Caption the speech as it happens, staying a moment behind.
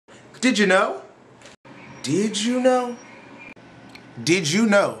Did you know? Did you know? Did you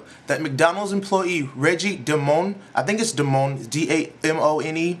know that McDonald's employee Reggie Damone, I think it's Damone,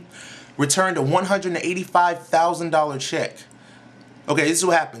 D-A-M-O-N-E, returned a $185,000 check? Okay, this is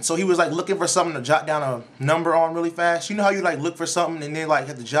what happened. So he was like looking for something to jot down a number on really fast. You know how you like look for something and then like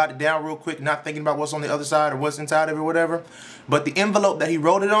have to jot it down real quick, not thinking about what's on the other side or what's inside of it or whatever? But the envelope that he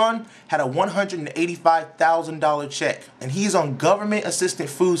wrote it on had a $185,000 check. And he's on government assisted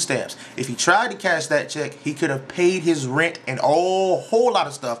food stamps. If he tried to cash that check, he could have paid his rent and a whole lot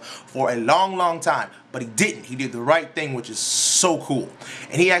of stuff for a long, long time. But he didn't. He did the right thing, which is so cool.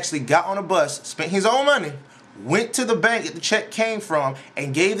 And he actually got on a bus, spent his own money, went to the bank that the check came from,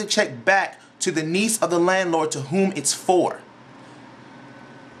 and gave the check back to the niece of the landlord to whom it's for.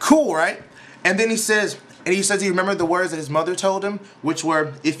 Cool, right? And then he says he remembered the words that his mother told him, which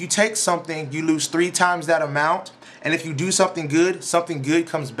were, if you take something, you lose 3 times that amount, and if you do something good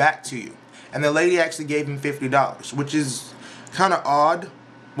comes back to you. And the lady actually gave him $50, which is kind of odd.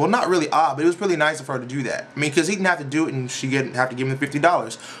 Well, not really odd, but it was really nice of her to do that. I mean, because he didn't have to do it and she didn't have to give him the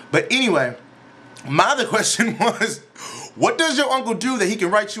 $50. But anyway, my other question was, what does your uncle do that he can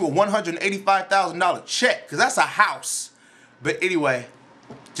write you a $185,000 check? Because that's a house. But anyway,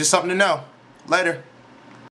 just something to know. Later.